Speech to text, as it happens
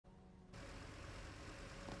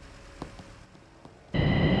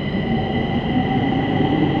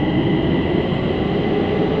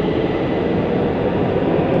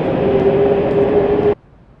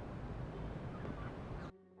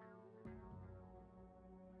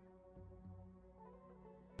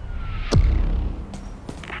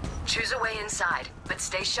Choose a way inside, but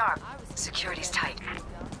stay sharp. Security's tight.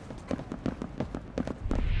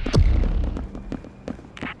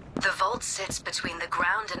 The vault sits between the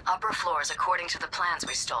ground and upper floors according to the plans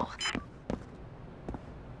we stole.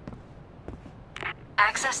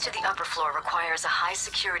 Access to the upper floor requires a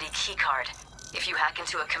high-security keycard. If you hack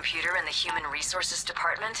into a computer in the Human Resources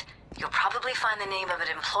Department, you'll probably find the name of an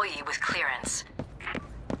employee with clearance.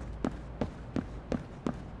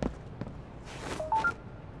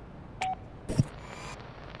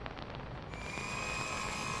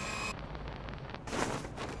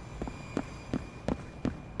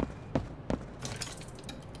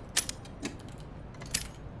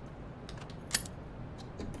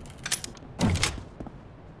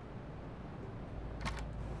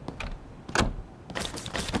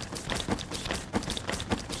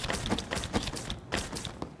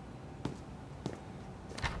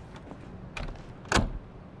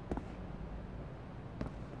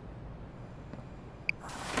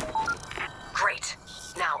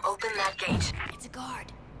 Now open that gate. It's a guard.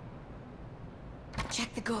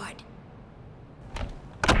 Check the guard.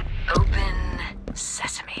 Open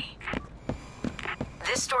sesame.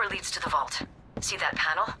 This door leads to the vault. See that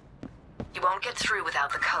panel? You won't get through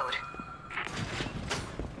without the code.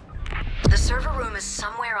 The server room is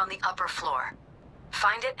somewhere on the upper floor.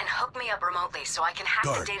 Find it and hook me up remotely so I can hack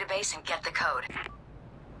the database and get the code.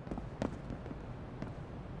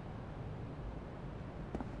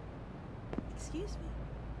 Excuse me.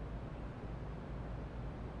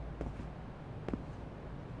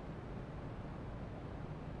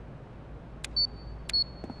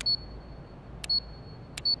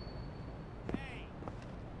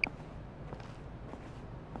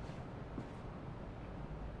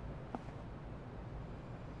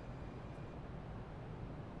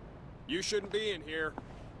 You shouldn't be in here.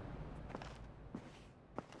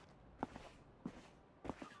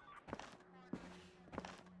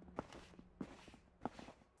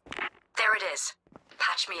 There it is.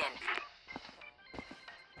 Patch me in.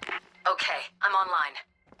 Okay, I'm online.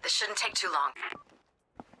 This shouldn't take too long.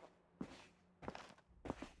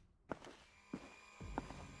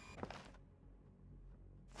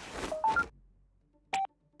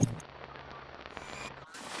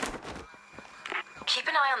 Keep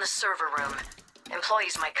an eye on the server room.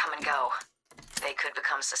 Employees might come and go. They could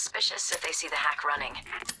become suspicious if they see the hack running.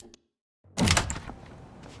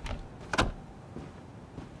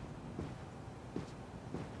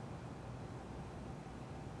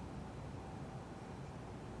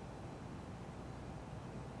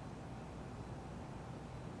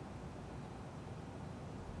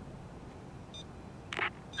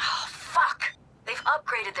 Oh, fuck! They've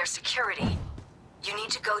upgraded their security. You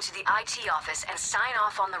need to go to the IT office and sign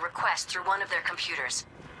off on the request through one of their computers.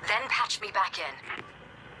 Then patch me back in.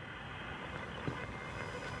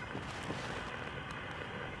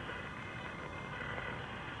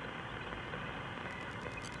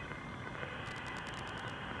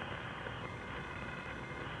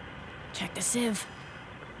 Check the sieve.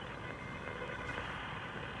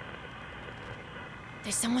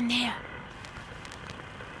 There's someone there.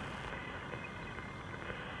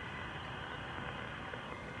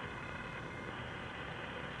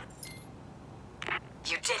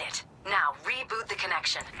 You did it. Now, reboot the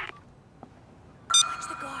connection. Watch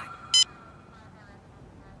the guard.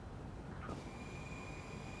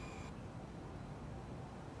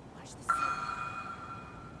 Watch the sieve.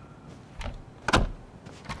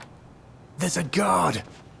 There's a guard!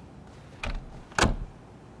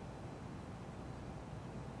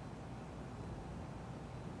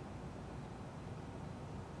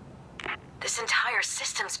 This entire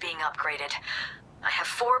system's being upgraded. I have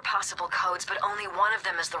 4 possible codes, but only one of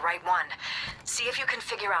them is the right one. See if you can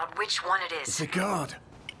figure out which one it It's is. a guard!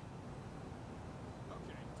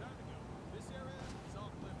 Okay, time to go. This area is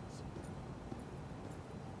off limits.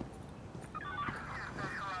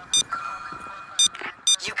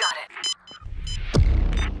 You got it.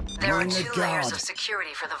 There are Mind the 2 layers guard. of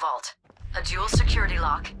security for the vault. A dual security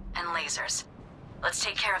lock and lasers. Let's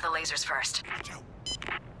take care of the lasers first. Watch out.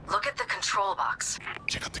 Look at the control box.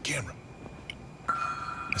 Check out the camera.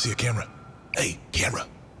 I see a camera. Hey, camera.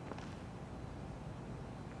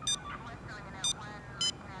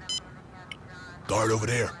 Guard over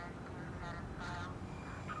there.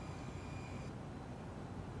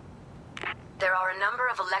 There are a number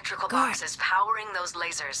of electrical Guard. boxes powering those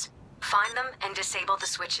lasers. Find them and disable the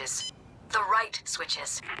switches. The right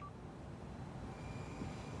switches.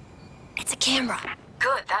 It's a camera.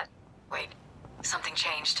 Good, Wait. Something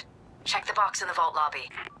changed. Check the box in the vault lobby.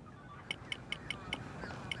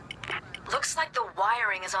 Looks like the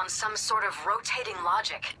wiring is on some sort of rotating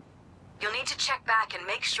logic. You'll need to check back and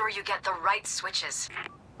make sure you get the right switches.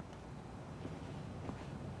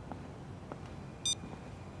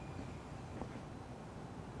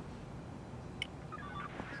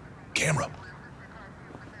 Camera.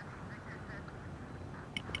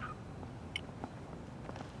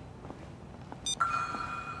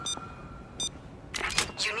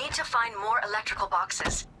 You need to find more electrical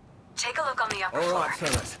boxes. Take a look on the upper All floor. right,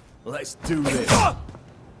 fellas. Let's do this.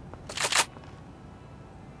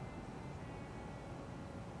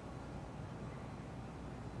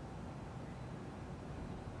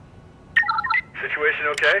 Situation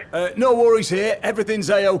okay? No worries here. Everything's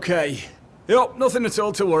A-okay. Yup, nothing at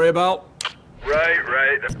all to worry about. Right.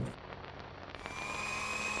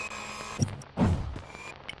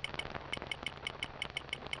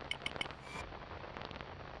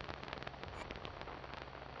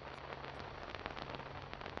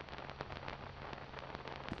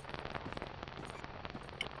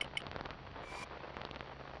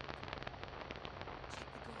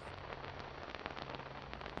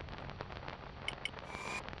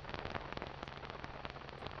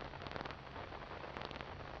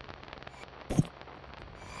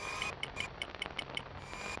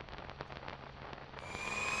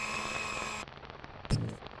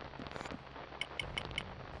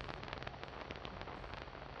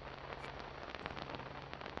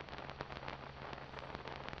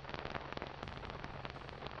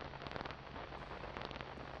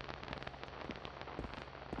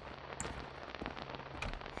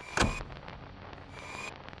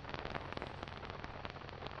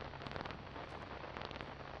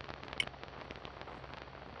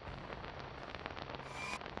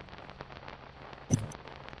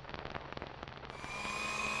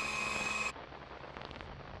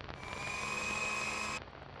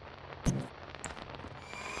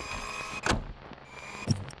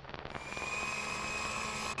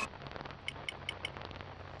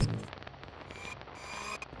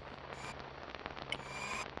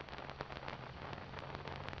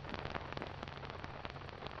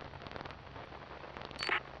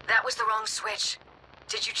 That was the wrong switch.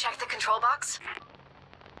 Did you check the control box?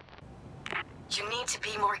 You need to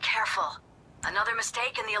be more careful. Another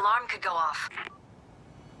mistake and the alarm could go off.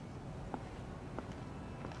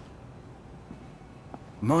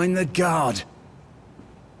 Mind the guard.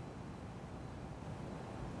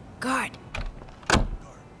 Guard.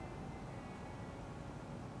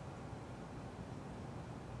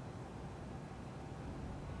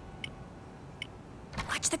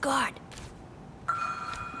 Watch the guard.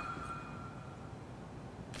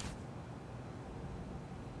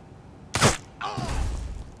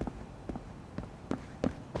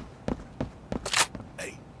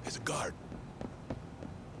 Hey, there's a guard.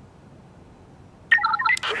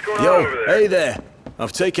 What's going on Yo, over there? hey there.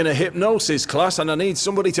 I've taken a hypnosis class and I need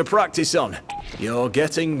somebody to practice on. You're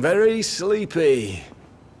getting very sleepy.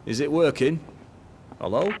 Is it working?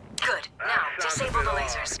 Hello? Good. Now, Sounds a disable bit the odd,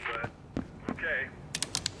 lasers. but okay.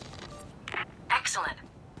 Excellent.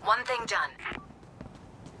 One thing done.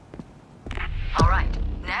 Alright,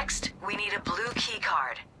 next, we need a blue key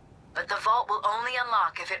card. But the vault will only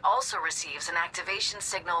unlock if it also receives an activation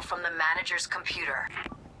signal from the manager's computer.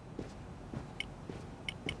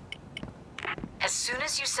 As soon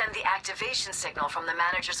as you send the activation signal from the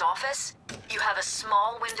manager's office, you have a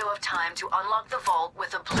small window of time to unlock the vault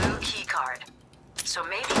with a blue key card. So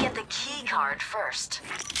maybe get the key card first.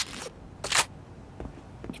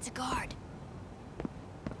 It's a guard.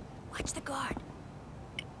 Watch the guard.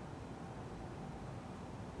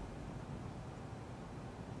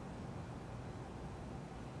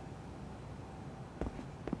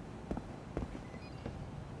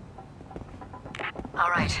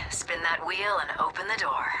 Alright, spin that wheel and open the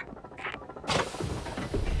door.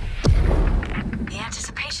 The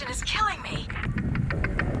anticipation is killing me.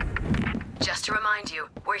 Just to remind you,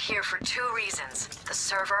 we're here for two reasons, the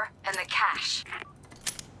server and the cache.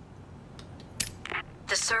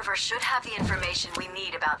 The server should have the information we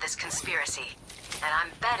need about this conspiracy. And I'm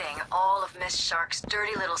betting all of Miss Shark's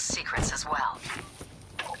dirty little secrets as well.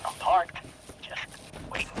 I'm parked, just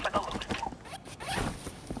waiting for the loot.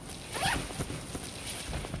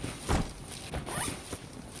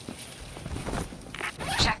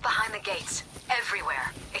 Check behind the gates.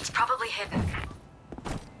 Everywhere. It's probably hidden.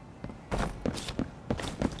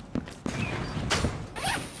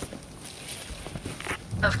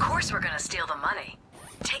 Of course we're gonna steal the money.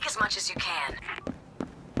 Take as much as you can.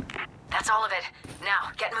 That's all of it.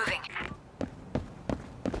 Now, get moving.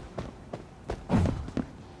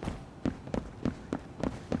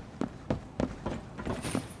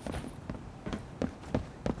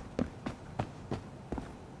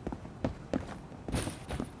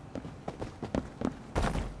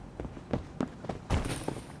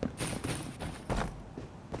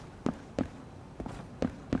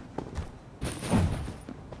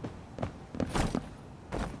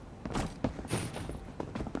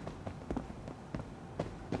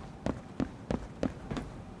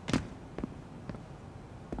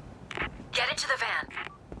 Headed to the van.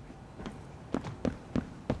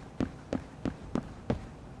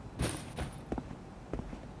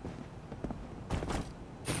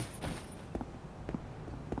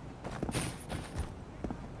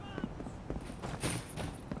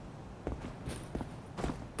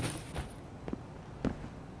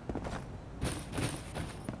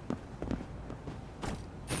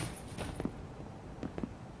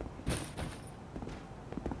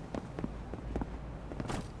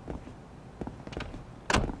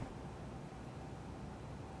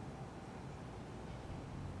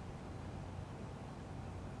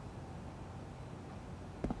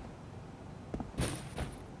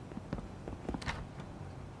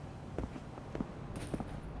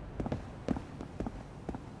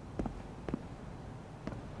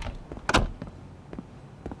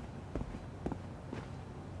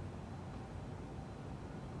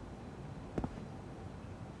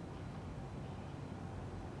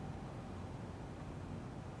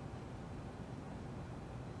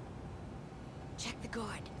 Check the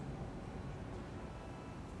guard.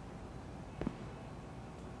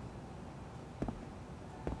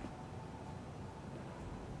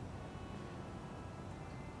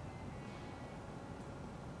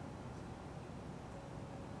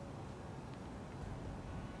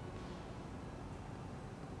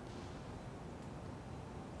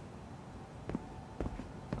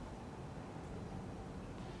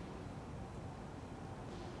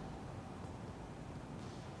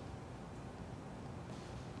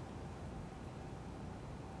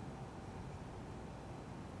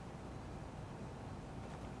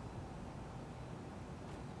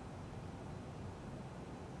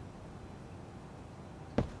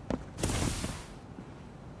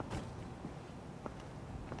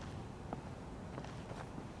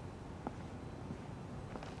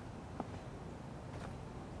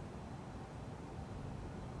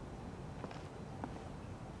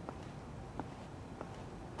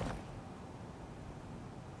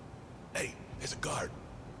 Hey, there's a guard.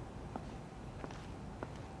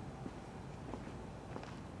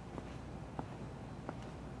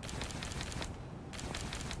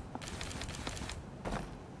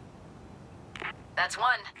 That's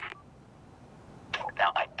one.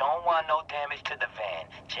 Now, I don't want no damage to the van.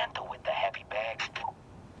 Gentle with the heavy bags.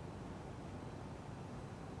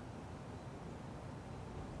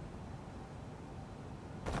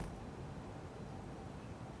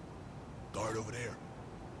 Guard over there.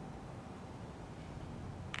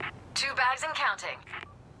 2 bags and counting.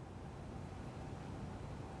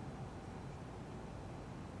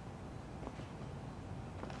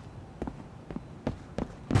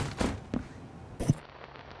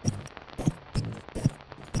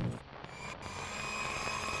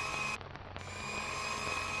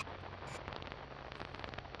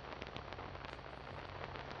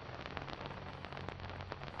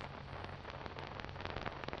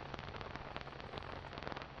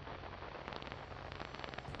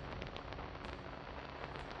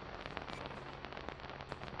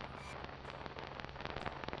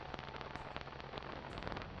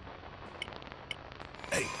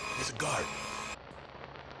 Hey, there's a guard.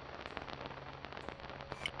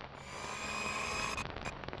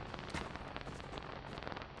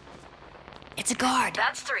 It's a guard.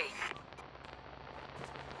 That's 3.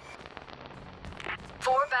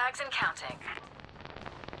 4 bags and counting.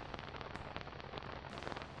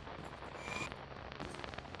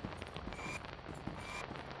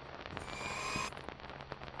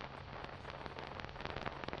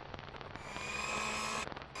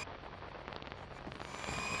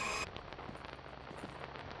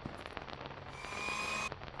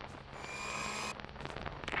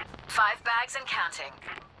 Five bags and counting.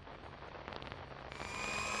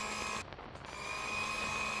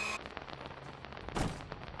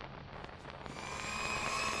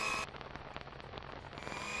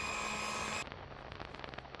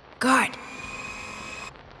 Guard.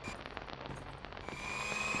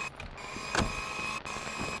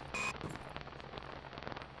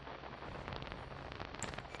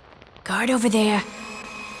 Guard over there.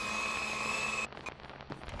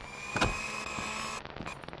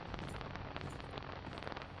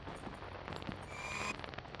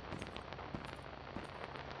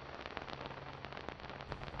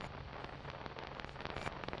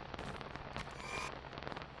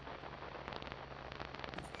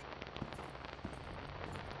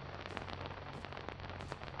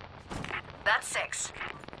 That's 6.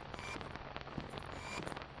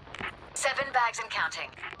 7 bags and counting.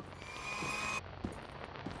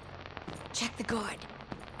 Check the guard.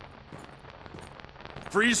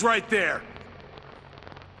 Freeze right there.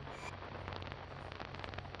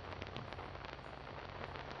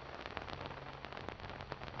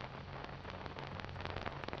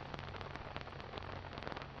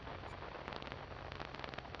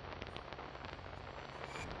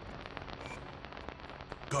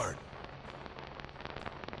 Guard.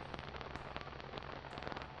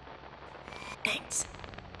 Thanks.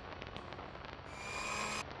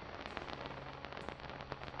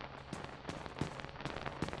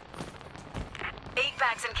 Eight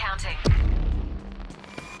bags and counting.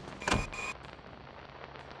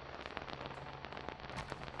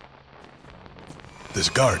 This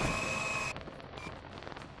guard.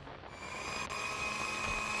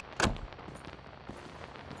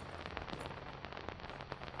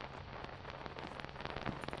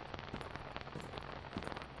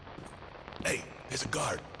 Hey, there's a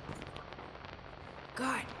guard.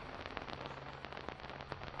 Guard.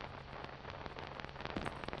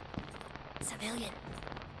 Civilian.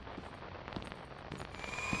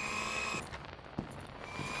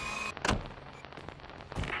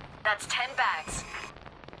 That's 10 bags.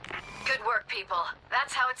 Good work, people.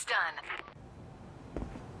 That's how it's done.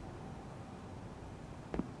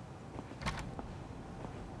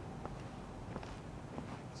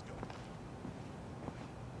 Let's go.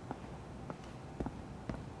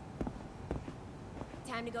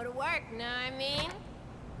 Time to go to work, know what I mean?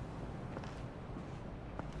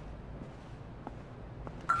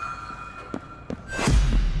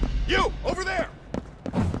 You! Over there!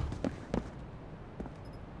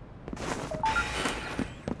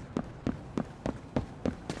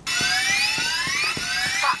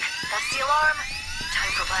 Fuck! That's the alarm.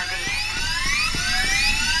 Time for plan B.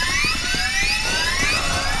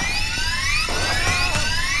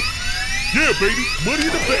 Yeah, baby. Money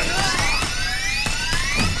in the bank.